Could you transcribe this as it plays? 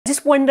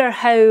just wonder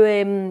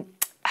how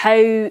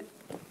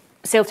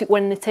Celtic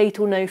winning the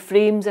title now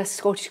frames this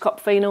Scottish Cup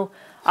final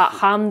at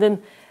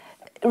Hampden.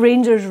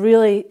 Rangers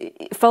really,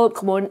 Philippe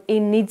Clement, he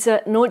needs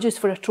it, not just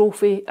for a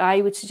trophy, I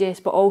would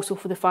suggest, but also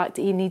for the fact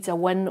that he needs a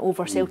win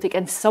over Celtic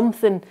and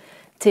something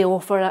to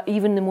offer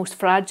even the most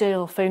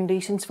fragile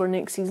foundations for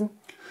next season.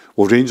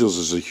 Well, Rangers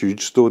is a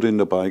huge story in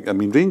the bag. I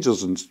mean,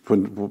 Rangers,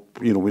 when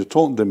we're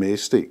talking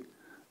domestic,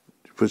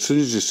 but as soon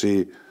as you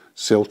say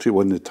Celtic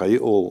win the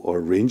title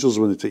or Rangers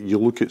win the title, you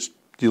look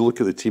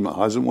at the team that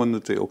hasn't won the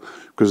title,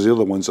 because they're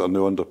the ones that are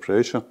now under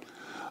pressure.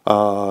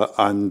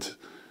 And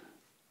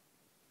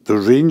the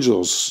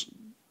Rangers,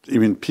 I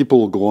mean,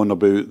 people go on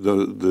about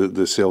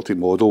the Celtic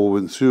model,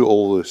 went through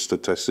all the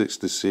statistics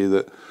to say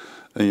that,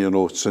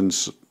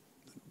 since,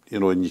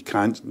 and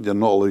you're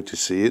not allowed to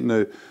say it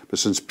now, but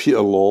since Peter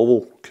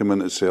Lawwell came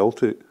into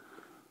Celtic,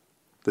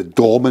 the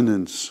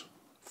dominance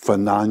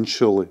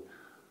financially,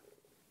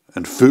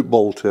 in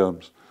football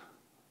terms,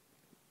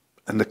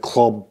 and the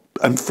club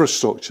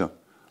infrastructure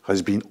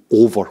has been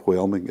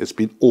overwhelming. It's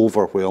been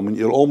overwhelming.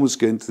 You're almost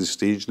getting to the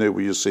stage now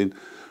where you're saying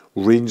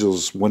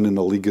Rangers winning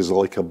the league is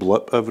like a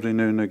blip every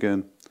now and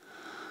again.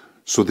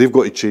 So they've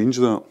got to change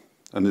that.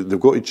 And they've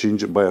got to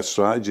change it by a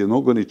strategy. They're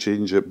not going to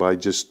change it by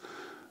just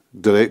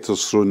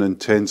directors throwing in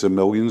tens of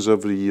millions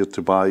every year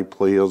to buy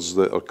players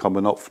that are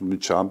coming up from the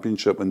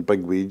Championship and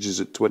big wages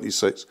at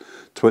 26,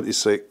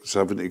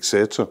 7,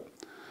 etc.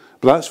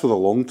 But that's for the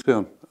long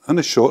term. In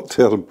the short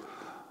term,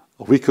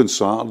 a week on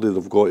Saturday,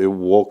 they've got to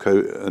walk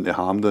out into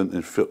Hampden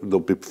and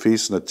they'll be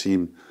facing a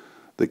team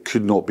that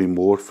could not be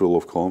more full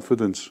of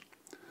confidence.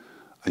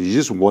 And you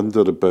just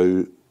wonder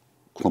about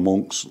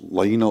Clement's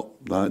lineup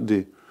that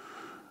day,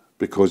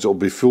 because it'll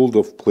be full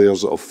of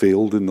players that have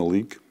failed in the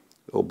league.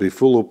 It'll be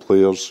full of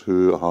players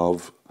who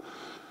have,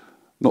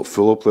 not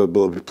full of players, but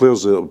it'll be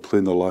players that are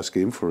playing their last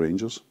game for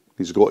Rangers.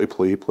 He's got to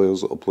play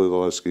players that will play their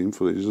last game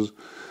for Rangers.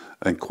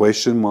 And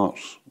question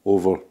marks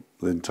over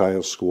the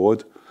entire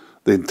squad.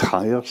 The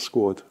entire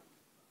squad.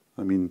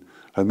 I mean,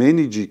 how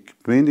many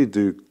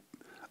do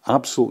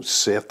absolute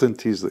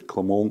certainties that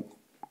Clement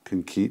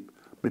can keep?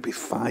 Maybe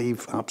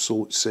 5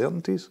 absolute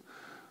certainties.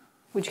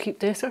 Would you keep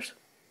Dessers?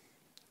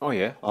 Oh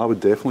yeah, I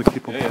would definitely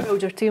keep him. Yeah.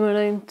 Build your team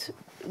around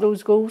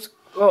those goals.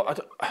 Well,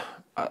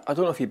 I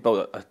don't know if he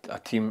built a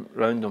team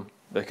around him,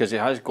 because he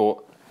has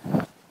got.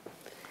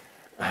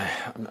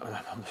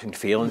 I'm saying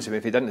failings.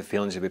 If he didn't have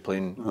failings, he'd be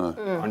playing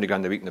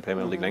 £100 a week in the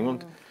Premier League in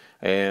England.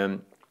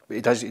 But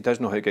he does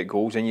know how to get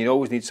goals, and you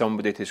always need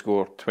somebody to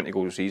score 20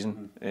 goals a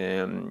season.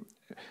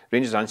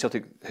 Rangers and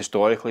Celtic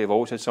historically have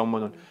always had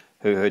someone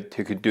who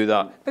could do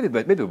that.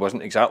 Maybe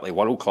wasn't exactly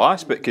world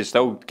class, but could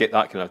still get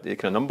that kind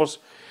of numbers.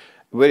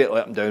 Where it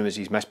let him down was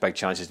he's missed big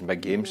chances in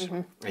big games,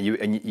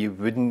 and you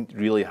wouldn't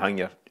really hang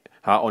your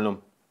hat on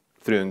him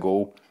through and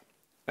goal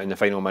in the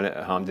final minute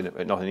at Hampden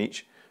at nothing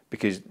each,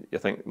 because I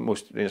think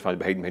most Rangers fans would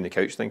be hiding behind the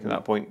couch thinking at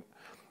that point.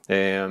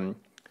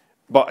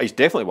 But he's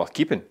definitely worth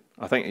keeping.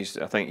 I think he's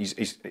a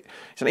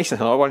nice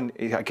another one.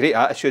 He's got a great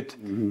attitude.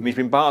 I mean, he's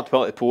been battered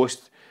well at the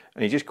post,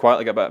 and he just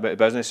quietly got a bit of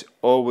business.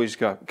 Always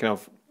got kind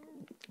of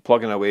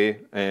plugging away.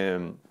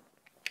 And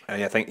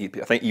I think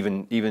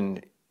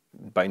even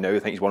by now, I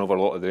think he's won over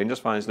a lot of the Rangers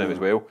fans now as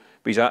well.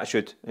 But his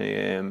attitude.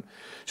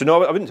 So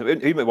no, I wouldn't.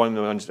 He might be one of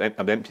the ones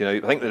I'm empty now.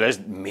 I think there is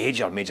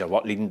major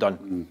work needing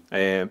done.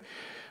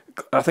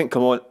 I think,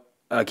 come on,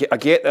 I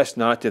get this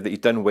narrative that he's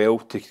done well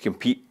to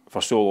compete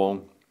for so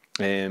long.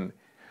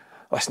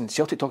 Listen,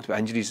 Celtic talked about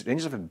injuries.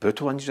 Rangers have had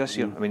brutal injuries this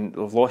year. I mean,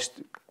 they've lost.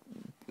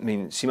 I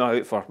mean, Sima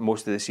out for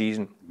most of the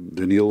season.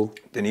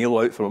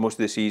 Danilo out for most of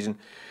the season.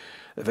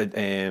 They've had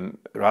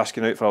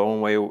Raskin out for a long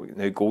while.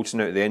 Now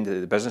Goldson out at the end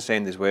of the business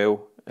end as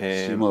well.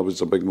 Sima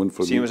was a big one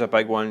for me. Sima was a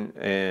big one.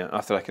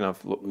 After a kind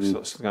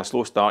of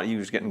slow start, he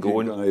was getting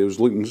going. He was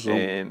looking so.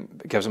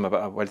 Gives him a bit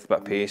of width, a bit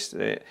of pace.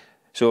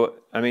 So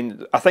I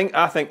mean, I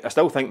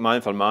still think man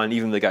for man,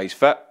 even the guys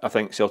fit. I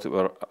think Celtic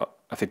were.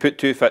 If they put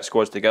 2 fit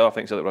squads together, I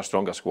think Celtic were a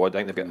stronger squad. I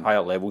think they've got higher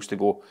levels to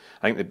go.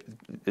 I think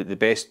the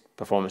best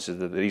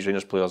performances of these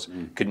Rangers players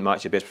couldn't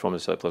match the best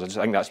performances of the Celtic players. I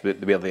just think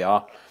that's where they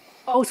are.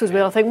 Also as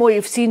well, I think what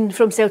you've seen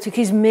from Celtic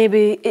is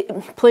maybe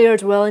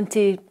players willing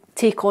to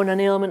take on an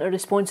element of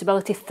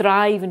responsibility,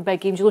 thrive in big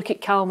games. You look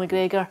at Cal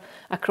McGregor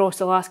across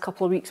the last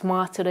couple of weeks,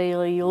 Matt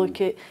O'Reilly, you look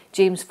at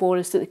James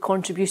Forrest at the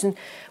contribution.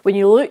 When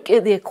you look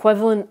at the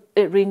equivalent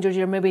at Rangers,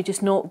 you're maybe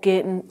just not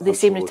getting the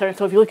same return.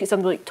 So if you look at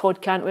somebody like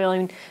Todd Cantwell, I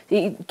mean,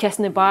 he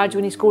kissing the badge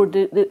when he scored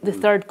the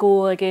third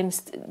goal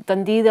against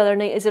Dundee the other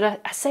night, is there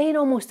a sign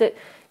almost that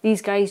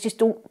these guys just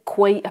don't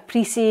quite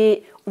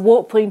appreciate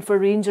what playing for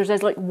Rangers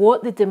is, like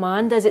what the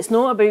demand is? It's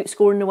not about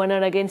scoring the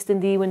winner against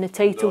Dundee when the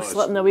title's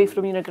slipping away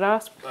from your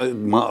grasp. It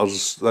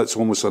matters. That's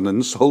almost an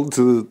insult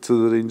to the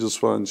Rangers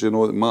fans. You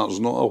know, it matters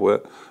not a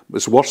whit.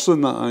 It's worse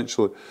than that,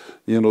 actually.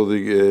 You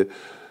know,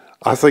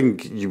 I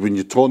think when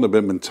you're talking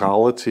about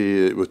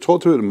mentality, we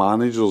talked about the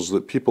managers,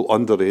 that people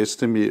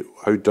underestimate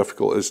how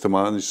difficult it is to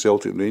manage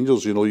Celtic and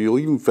Rangers. You know, you'll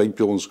even find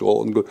people in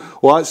Scotland go,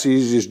 well, that's the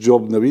easiest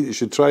job in the week. You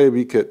should try a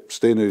week at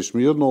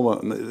Stenhousemuir and all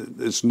that.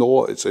 And it's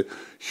not. It's a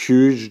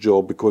huge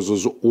job because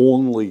there's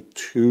only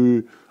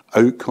two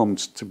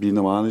outcomes to being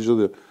a manager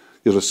there.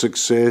 You're a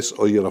success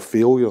or you're a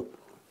failure.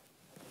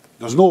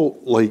 There's no,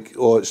 like,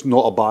 oh, it's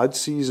not a bad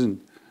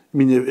season. I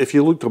mean, if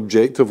you looked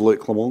objectively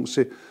at Clement,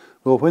 say,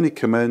 well, when he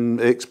came in,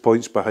 X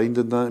points behind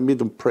and that, it made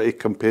him pretty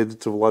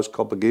competitive the last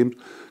couple of games.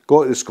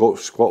 Got to the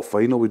Scott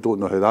final, we don't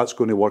know how that's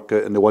going to work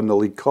out, and they won the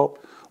League Cup.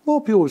 A lot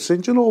of people were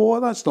saying, do you know what,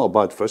 that's not a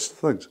bad first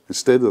thing.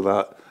 Instead of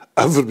that,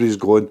 everybody's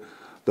going,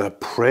 the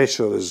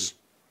pressure is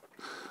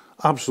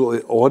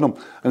absolutely on them.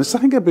 And it's the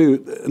thing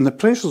about, and the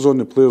pressure's on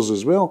the players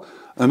as well.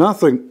 And I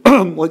think,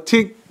 like,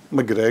 take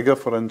McGregor,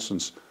 for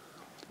instance.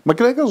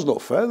 McGregor's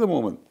not fit at the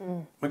moment.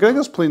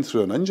 McGregor's playing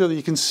through an injury.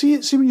 You can see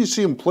it. See when you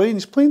see him playing,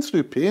 he's playing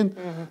through pain.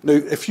 Now,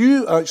 if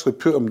you actually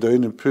put him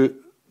down and put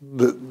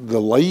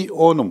the light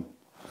on him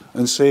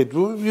and said,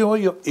 well, you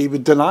know, he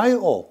would deny it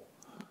all.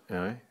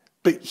 Yeah.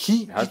 But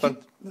he has been.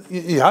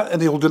 And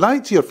he'll deny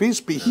it to your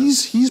face. But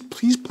he's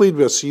played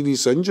with a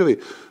serious injury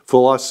for the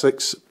last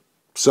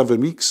 6-7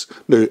 weeks.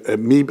 Now,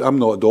 maybe I'm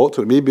not a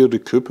doctor. It may be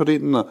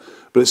recuperating that,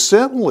 but it's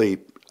certainly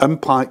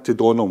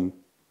impacted on him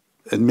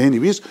in many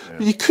ways.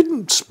 But you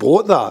couldn't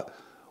spot that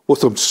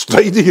with him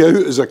striding out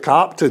as a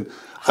captain.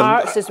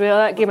 Hearts as well,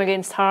 that game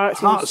against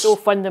Hearts was so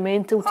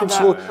fundamental to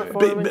that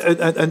performance.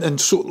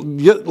 And so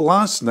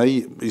last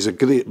night, he's a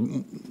great,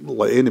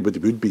 like anybody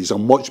would be, he's a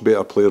much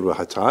better player with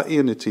Hatate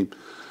in the team.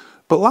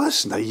 But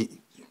last night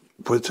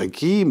was a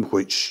game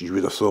which you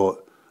would have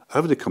thought,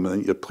 everybody coming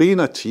in, you're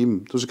playing a team.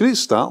 There was a great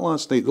start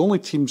last night. The only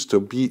teams to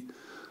beat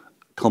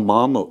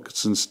Kilmarnock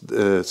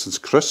since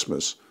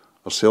Christmas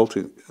are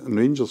Celtic and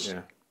Rangers.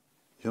 Yeah.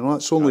 You know,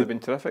 that's only... They've been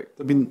terrific.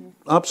 They've been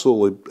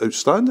absolutely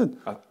outstanding.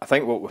 I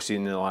think what we've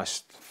seen in the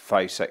last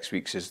 5-6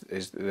 weeks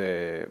is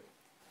the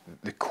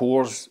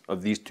cores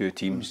of these two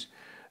teams,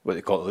 what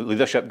they call it, the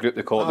leadership group,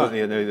 they call it,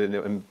 in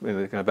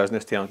the kind of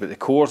business terms, but the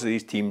cores of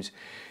these teams,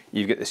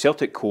 you've got the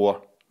Celtic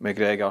core,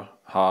 McGregor,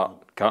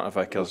 Hart, Carter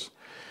Vickers,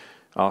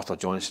 Arthur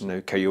Johnson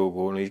now,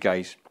 Kyogo, and these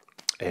guys,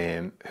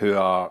 who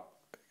are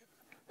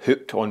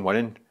hooked on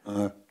winning.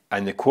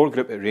 And the core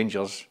group at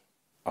Rangers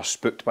are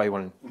spooked by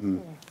winning.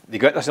 They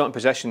get a certain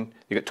position,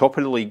 they get top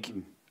of the league,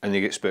 and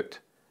they get spooked.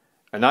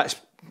 And that's,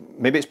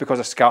 maybe it's because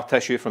of scar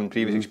tissue from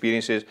previous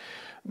experiences,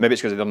 maybe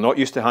it's because they're not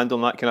used to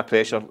handling that kind of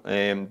pressure.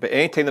 But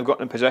any time they've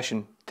got in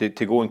position to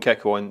go and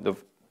kick on,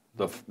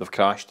 they've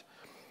crashed.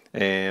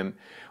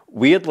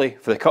 Weirdly,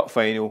 for the cup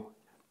final,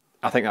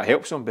 I think that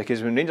helps them,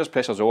 because when Rangers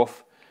pressure's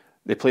off,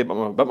 they play a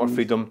bit more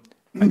freedom,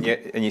 and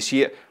you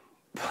see it.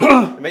 They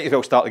might as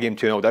well start the game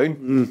 2-0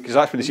 down, because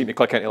that's when they seem to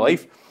click into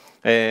life.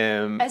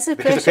 Is the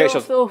pressure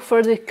off though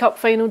for the cup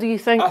final, do you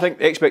think? I think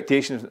the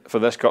expectation for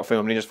this cup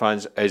final, Rangers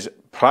fans, is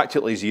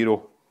practically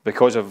zero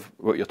because of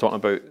what you're talking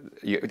about.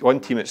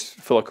 One team that's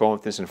full of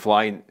confidence and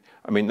flying.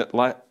 I mean,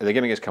 the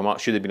game against Kilmarnock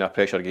should have been a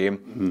pressure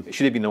game. It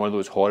should have been one of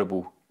those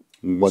horrible,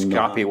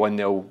 scrappy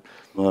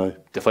 1-0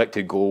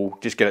 deflected goal,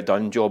 just get it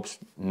done jobs.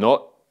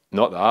 Not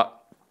that.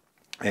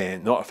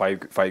 Not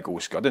a five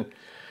goal scudding.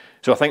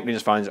 So I think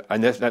Rangers fans,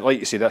 and like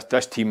you say,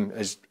 this team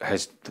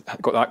has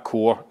got that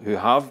core who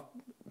have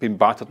been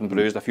battered and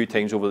bruised a few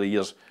times over the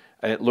years,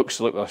 and it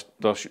looks like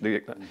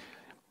they're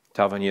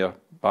Tavernier,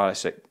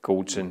 Barisic,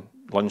 Goldson,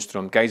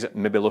 Lundstrom, guys that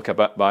maybe look a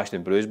bit bashed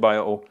and bruised by it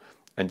all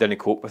and didn't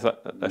cope with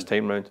it this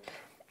time round.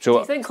 So, do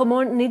you think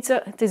Clement needs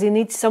it? Does he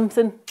need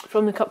something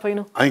from the cup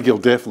final? I think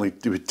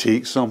he would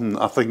take something.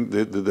 I think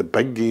the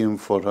big game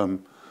for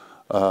him,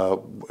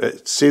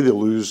 say they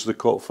lose the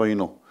cup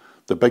final,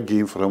 the big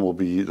game for him will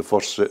be the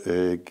first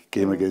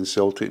game against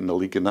Celtic in the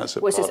league, and that's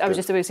at Park. I was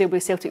just about to say, will be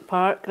Celtic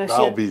Park this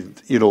That'll year? be,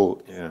 you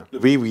know, the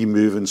way we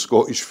move in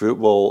Scottish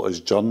football as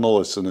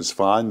journalists and as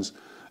fans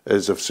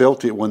is if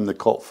Celtic win the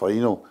cup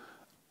final,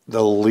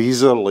 the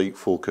laser-like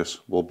focus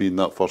will be in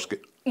that first game.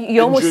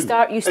 You almost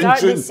start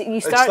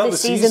the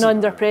season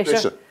under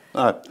pressure.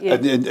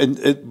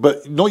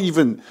 But not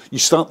even, you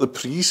start the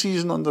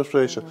pre-season under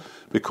pressure,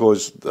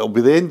 because it'll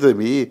be the end of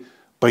May.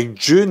 By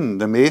June,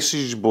 the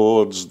message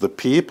boards, the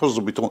papers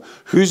will be talking,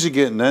 who's he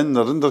getting in?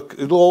 They're under,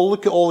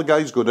 look at all the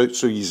guys going out,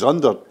 so he's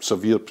under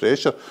severe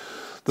pressure.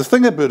 The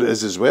thing about it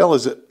is as well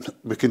is that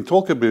we can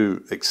talk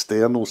about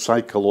external,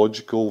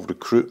 psychological,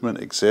 recruitment,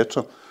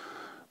 etc.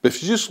 But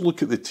if you just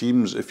look at the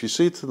teams, if you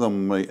say to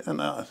them, right, and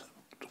of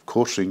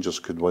course Rangers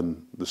could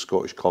win the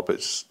Scottish Cup,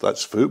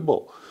 that's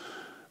football.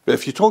 But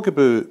if you talk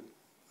about,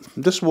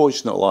 just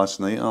watching it last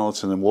night,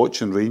 Alison, and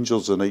watching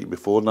Rangers the night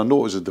before, and I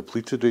know it was a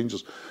depleted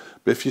Rangers,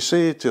 but if you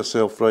say to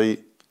yourself,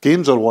 right,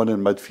 games are won in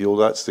midfield,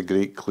 that's the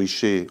great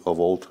cliche of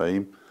all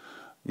time.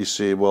 You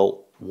say,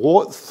 well,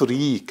 what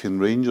three can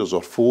Rangers,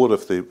 or four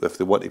if they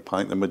want to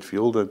pack the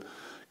midfield in,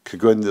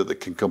 could go in there that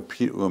can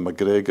compete with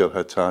McGregor,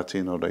 Hatate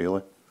and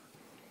O'Reilly?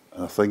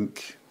 And I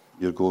think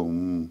you're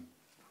going,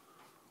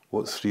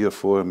 what, 3 or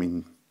 4? I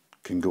mean,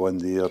 can go in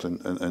there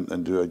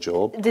and do a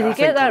job. Did he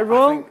get that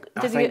wrong?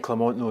 I think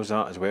Clement knows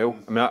that as well.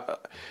 I mean,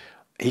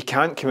 he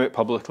can't come out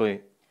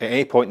publicly at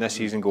any point in this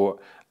season and go,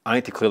 I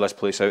need to clear this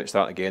place out and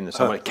start again this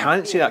summer. He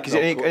can't say that because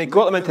he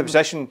got them into a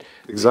position.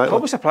 Exactly. He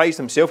probably surprised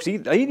himself. He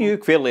knew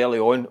fairly early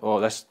on,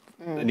 this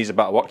needs a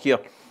bit of work here.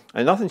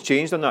 And nothing's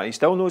changed on that. He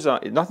still knows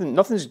that.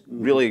 Nothing's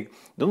really,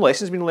 no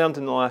lessons been learned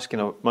in the last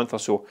kind of month or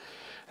so.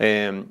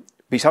 But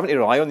he's having to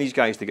rely on these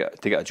guys to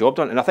get a job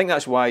done. And I think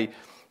that's why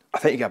I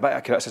think he got a bit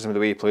of criticism of the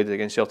way he played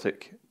against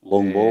Celtic.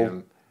 Long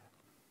ball.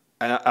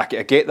 And I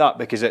get that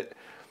because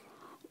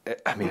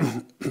I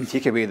mean,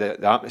 take away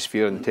the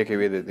atmosphere and take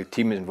away the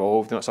team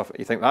involved and that stuff.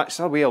 You think that's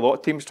the way a lot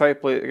of teams try to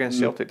play against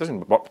Celtic. It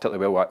doesn't work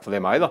particularly well for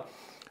them either.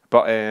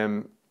 But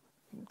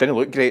didn't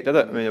look great, did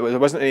it? I mean, there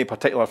wasn't any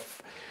particular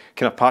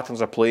kind of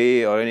patterns of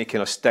play or any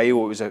kind of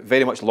style. It was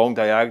very much long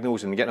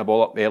diagonals and getting the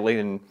ball up early.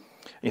 And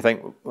you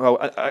think, well,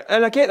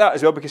 and I get that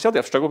as well because Celtic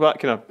have struggled with that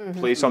kind of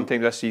play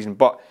sometime this season.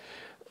 But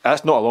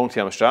that's not a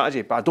long-term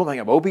strategy. But I don't think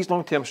it will be his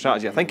long-term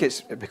strategy. I think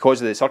it's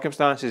because of the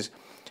circumstances.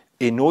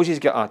 He knows he's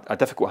got a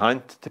difficult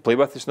hand to play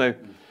with just now,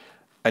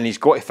 and he's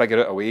got to figure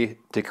out a way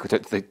to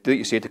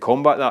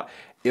combat that.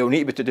 He'll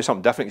need to do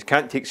something different. He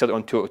can't take Celtic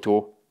on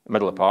toe-to-toe,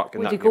 middle of the park.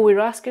 Would he go with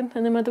Raskin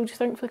in the middle, do you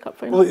think, for the cup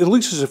final? Well, it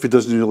looks as if he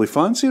doesn't really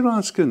fancy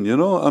Raskin, you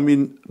know. I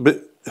mean,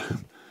 but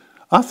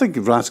I think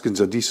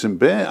Raskin's a decent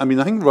bet. I mean,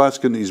 I think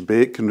Raskin at his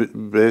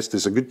best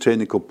is a good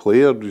technical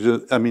player.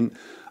 I mean,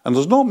 and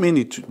there's not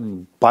many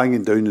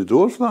banging down the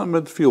door for that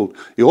midfield.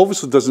 He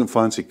obviously doesn't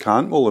fancy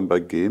Cantwell in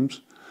big games.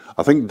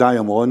 I think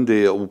Diamonde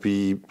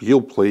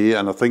he'll play,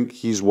 and I think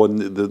he's one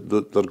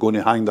that they're going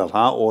to hang their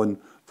hat on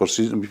for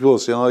season. People are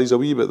saying, oh, he's a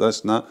wee bit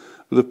this and that.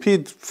 But they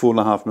paid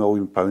 £4.5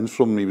 million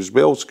from him. He was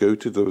well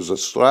scouted. There was a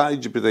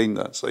strategy behind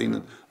that signing.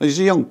 And he's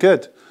a young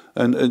kid,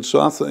 and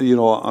so I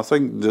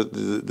think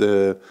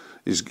that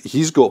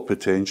he's got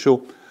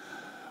potential.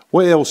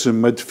 What else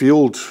in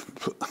midfield?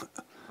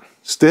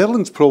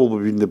 Sterling's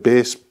probably been the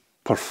best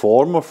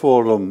performer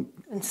for them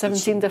in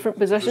 17 different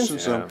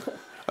positions. Yeah.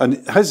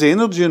 And his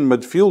energy in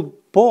midfield,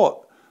 but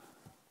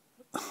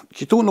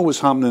you don't know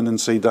what's happening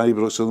inside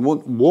Ibrox at the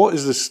moment. What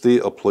is the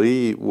state of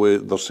play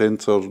with their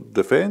centre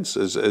defence?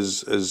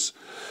 Is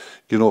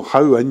you know,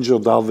 how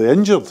injured are they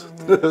injured?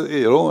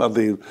 You know, are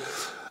they?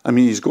 I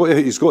mean, he's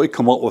got to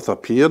come up with a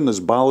pair, and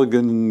is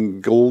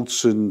Balogun,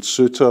 Goldson,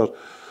 Suter.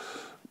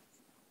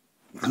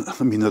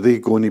 I mean, are they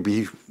going to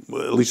be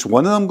at least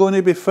one of them going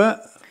to be fit?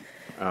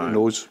 Who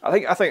knows?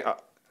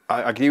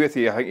 I agree with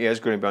you. I think he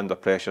is going to be under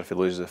pressure if he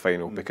loses the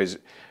final because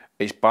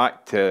it's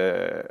back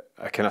to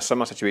a kind of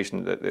similar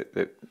situation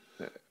that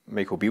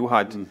Michael Beale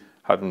had,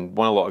 having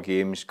won a lot of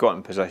games, got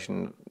in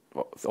position,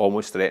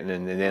 almost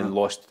threatening, and then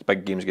lost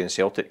big games against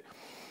Celtic.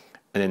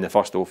 And then the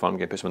first Old Firm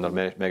game puts him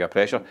under mega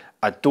pressure.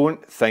 I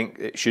don't think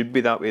it should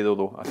be that way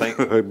though. I think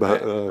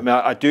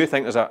I do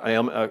think there's an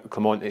element of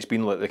Clement. It's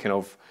been like the kind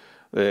of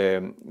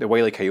the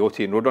Wile E.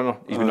 Coyote and Roadrunner.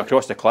 He's been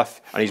across the cliff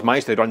and he's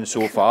managed to run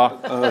so far.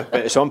 But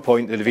at some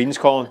point the ravine's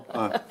calling,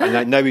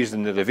 and now he's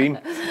in the ravine.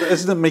 But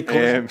isn't it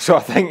Michael? So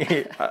I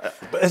think.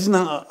 But isn't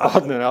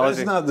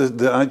that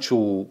the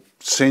actual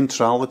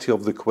centrality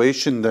of the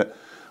question that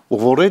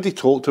we've already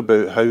talked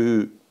about?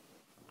 How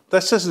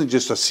this isn't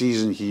just a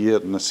season here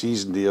and a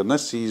season there, and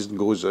this season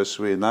goes this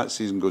way and that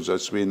season goes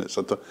this way, and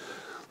etc.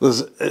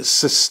 It's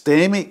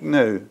systemic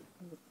now.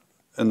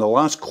 In the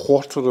last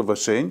quarter of a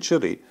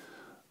century,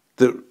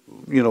 that,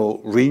 you know,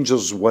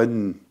 Rangers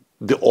win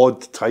the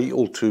odd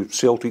title to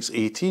Celtic's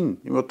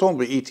 18. You were talking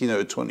about 18 out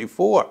of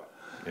 24.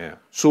 Yeah.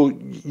 So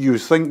you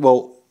think,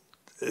 well,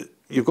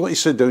 you've got to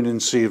sit down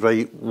and say,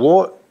 right,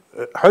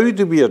 how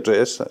do we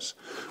address this?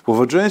 We've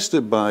addressed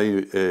it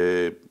by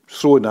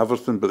throwing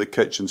everything but the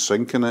kitchen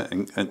sink in it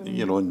and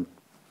you know, and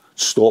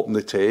stopping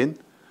the 10.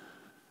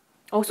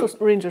 Also,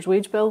 Rangers'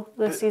 wage bill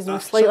this season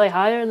was slightly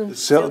higher than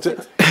Celtic.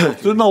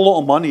 Putting a lot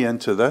of money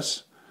into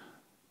this.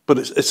 But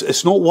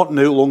it's not working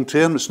out long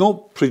term. It's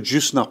not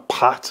producing a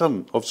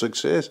pattern of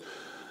success.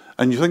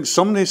 And you think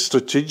somebody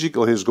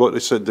strategically has got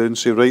to sit down and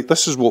say, right,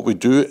 this is what we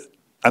do,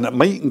 and it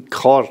might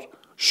incur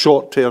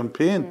short-term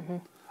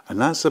pain. And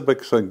that's a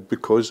big thing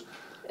because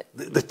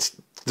the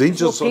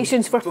Rangers no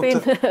patience for pain.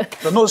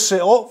 They're not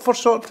set up for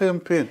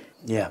short-term pain.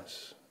 Yeah.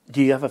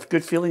 Do you have a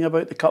good feeling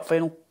about the cup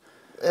final?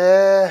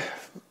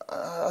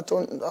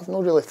 I've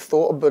not really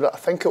thought about it. I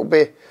think it'll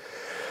be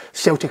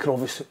Celtic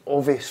are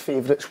obvious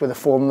favourites with the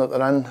form that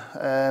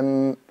they're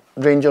in.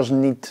 Rangers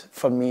need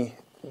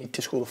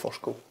to score the first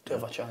goal to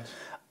have a chance.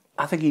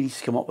 I think he needs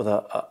to come up with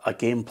a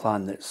game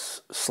plan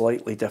that's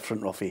slightly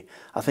different, Ruffy.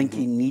 I think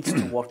he needs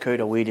to work out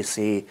a way to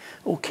say,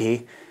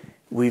 okay,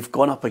 we've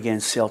gone up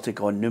against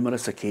Celtic on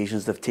numerous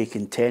occasions. They've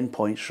taken 10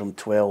 points from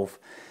 12.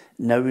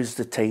 Now is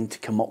the time to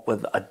come up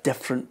with a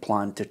different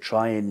plan to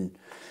try and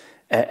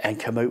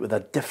come out with a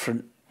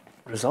different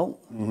result.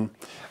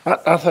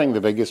 I think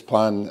the biggest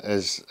plan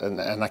is,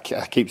 and I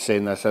keep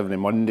saying this every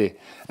Monday,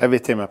 every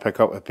time I pick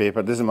up a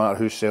paper, it doesn't matter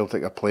who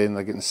Celtic are playing,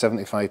 they're getting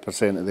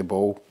 75% of the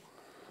ball.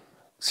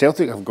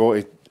 Rangers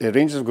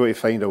have got to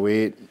find a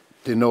way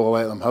to not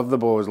let them have the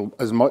ball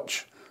as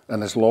much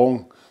and as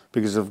long,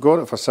 because they've got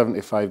it for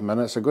 75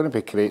 minutes. They're going to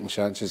be creating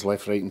chances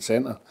left, right and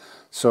centre.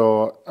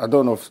 So I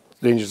don't know if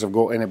Rangers have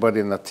got anybody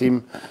in their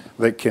team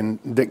that can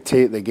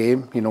dictate the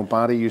game. You know,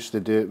 Barry used to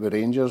do it with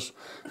Rangers.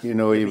 You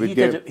know, he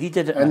did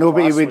it. I know,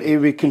 but he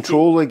would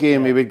control the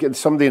game. He would get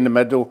somebody in the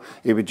middle.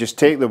 He would just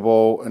take the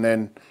ball and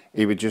then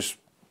he would just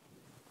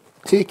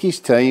take his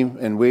time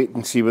and wait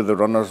and see where the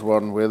runners were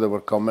and where they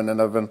were coming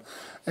and everything.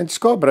 And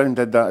Scott Brown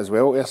did that as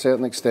well to a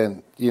certain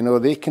extent. You know,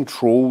 they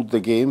controlled the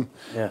game.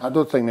 Yeah. I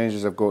don't think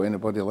Rangers have got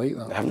anybody like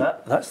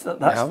that.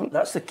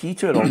 That's the key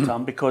to it all,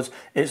 Tam, because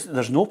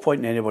there's no point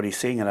in anybody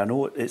saying, and I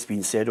know it's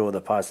been said over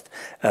the past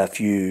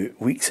few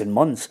weeks and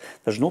months,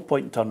 there's no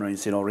point in turning around and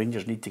saying, oh,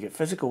 Rangers need to get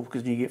physical,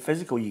 because when you get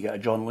physical, you get a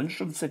John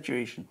Lundstrom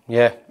situation.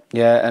 Yeah,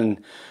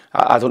 and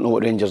I don't know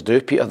what Rangers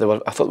do, Peter.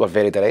 I thought they were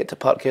very direct at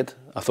Parkhead.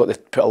 I thought they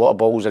put a lot of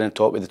balls in on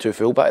top with the two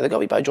full-back. They got a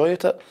wee bit of joy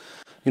out of it.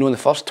 You know, in the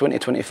first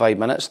 20-25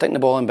 minutes, sticking the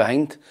ball in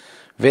behind,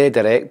 very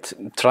direct.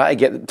 Try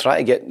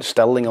to get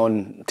Stirling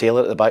on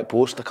Taylor at the back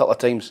post a couple of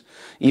times,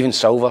 even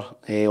Silver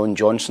on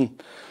Johnson.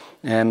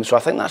 So I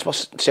think that's where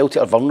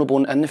Celtic are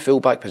vulnerable in the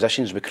full-back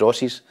positions with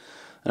crosses.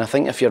 And I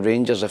think if you're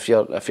Rangers, if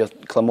you're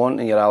Clement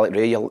and you're Alec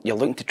Ray, you're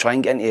looking to try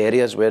and get into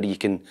areas where you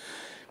can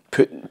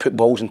put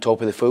balls on top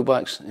of the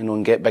full-backs, you know,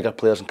 and get bigger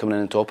players and coming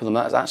in on top of them.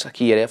 That's a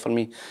key area for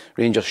me.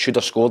 Rangers should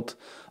have scored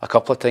a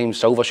couple of times.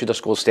 Silver should have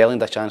scored. Sterling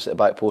had a chance at the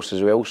back post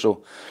as well.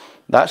 So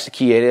that's the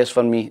key areas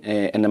for me.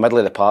 In the middle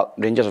of the park,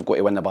 Rangers have got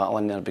to win the battle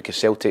in there because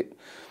Celtic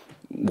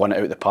won it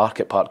out the park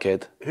at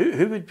Parkhead.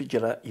 Who would be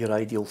your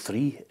ideal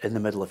three in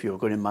the middle if you were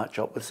going to match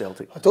up with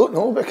Celtic? I don't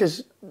know,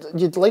 because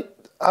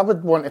I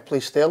would want to play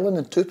Sterling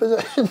in two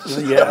positions.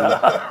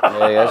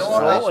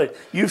 Absolutely.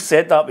 You've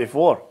said that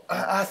before.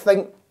 I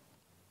think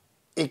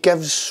he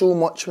gives so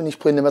much when he's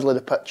playing in the middle of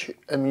the pitch.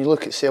 I mean, you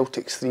look at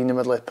Celtic's three in the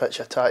middle of the pitch: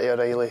 Atati,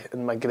 O'Reilly,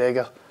 and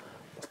McGregor.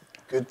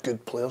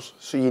 Good players.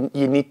 So you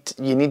need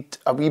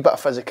a wee bit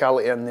of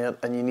physicality in there,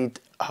 and you need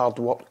hard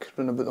work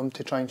round about them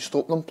to try and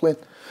stop them playing.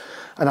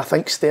 And I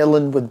think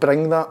Sterling would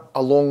bring that,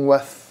 along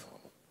with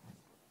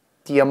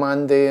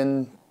Diamande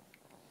and.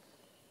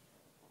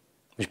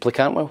 Would you play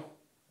Cantwell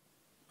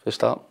for the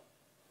start?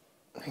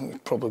 I think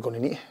he's probably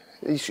going to need to.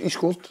 He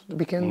scored the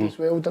weekend as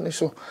well, didn't he?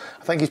 So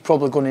I think he's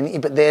probably going to need to.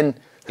 But then,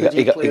 who do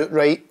you play out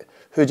right?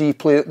 Who do you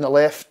play out on the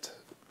left?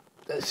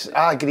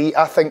 I agree.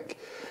 I think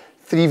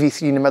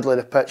 3v3 in the middle of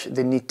the pitch,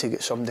 they need to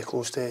get somebody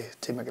close to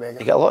McGregor.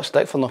 You get a lot of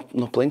stick for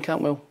not playing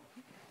Cantwell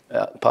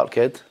at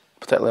Parkhead,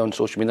 particularly on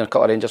social media. A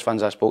couple of Rangers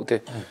fans I spoke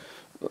to.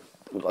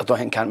 I don't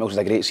think Cantwell's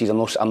a great season.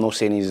 I'm not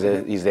saying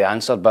he's the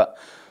answer, but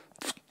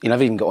he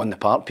never even got on the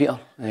park, Peter.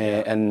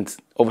 And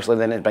obviously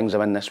then it brings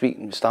him in this week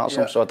and starts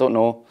him. So I don't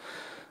know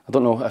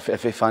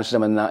if he fancies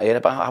him in that area,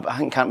 but I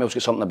think Cantwell's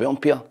got something about him,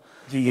 Peter.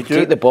 He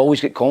take the ball, he's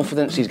got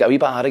confidence, he's got a wee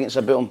bit of arrogance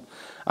about him.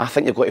 I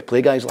think you've got to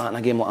play guys like that in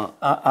a game like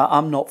that.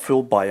 I'm not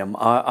fooled by him.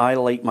 I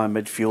like my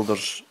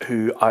midfielders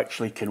who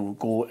actually can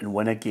go and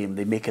win a game.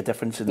 They make a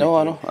difference in the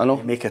game. I know.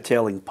 They make a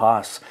telling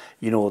pass.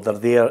 You know, they're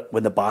there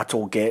when the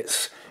battle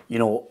gets, you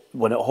know,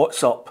 when it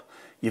hots up,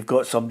 you've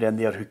got somebody in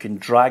there who can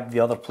drag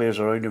the other players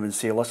around him and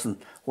say, listen,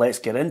 let's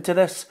get into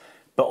this.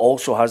 But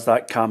also has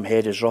that calm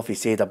head, as Ruffy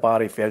said, a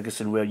Barry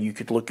Ferguson, where you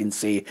could look and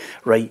say,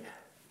 right,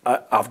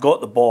 I've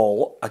got the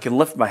ball, I can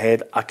lift my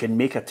head, I can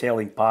make a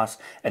telling pass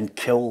and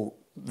kill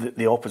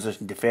the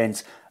opposition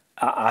defence.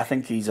 I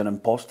think he's an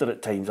imposter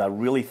at times. I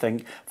really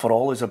think, for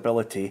all his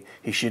ability,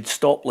 he should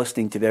stop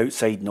listening to the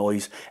outside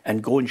noise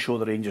and go and show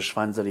the Rangers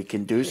fans that he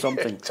can do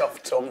something.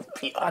 Tough Tom,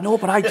 Peter. I know,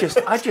 but I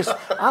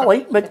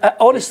like.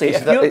 Honestly,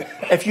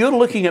 if you're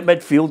looking at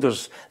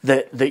midfielders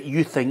that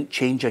you think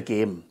change a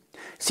game.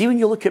 See, when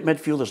you look at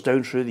midfielders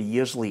down through the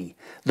years, Lee,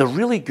 the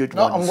really good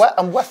ones,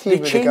 I'm with you.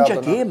 They change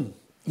a game.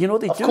 You know,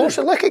 they do. Of course,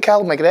 look at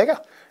Callum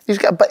McGregor. He's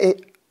got a bit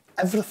of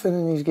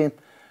everything in his game.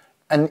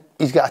 And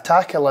he's got a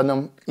tackle in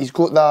him. He's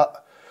got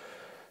that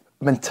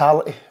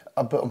mentality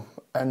about him.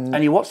 And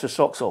he works his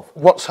socks off.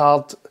 Works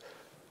hard,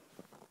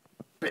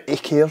 but he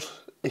cares.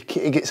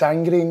 He gets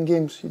angry in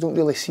games. You don't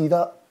really see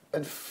that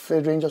in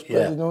Rangers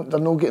players. You know?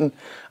 They're not getting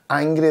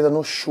angry. They're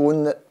not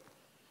showing that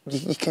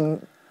you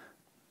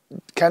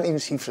can't even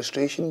see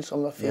frustrations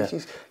on their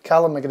faces.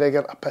 Callum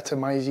McGregor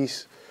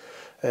epitomises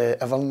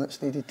everything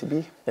that's needed to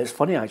be. It's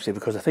funny actually,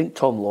 because I think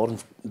Tom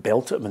Lawrence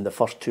belted him in the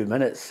first 2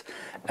 minutes,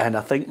 and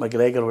I think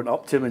McGregor went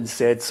up to him and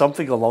said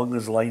something along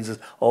those lines as,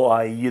 "Oh,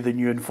 aye, you the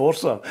new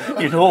enforcer,"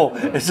 you know,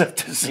 as if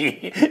to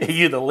say, "Are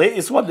you the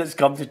latest one that's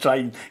come to try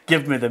and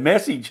give me the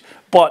message?"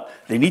 But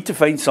they need to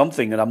find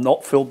something, and I'm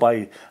not fooled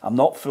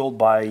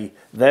by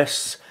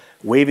this.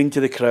 Waving to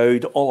the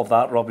crowd, all of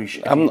that rubbish.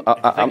 If you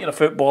think you're a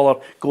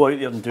footballer, go out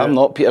there and do it. I'm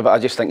not, Peter, but I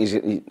just think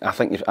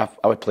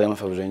I would play him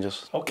if I was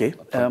Rangers. Okay.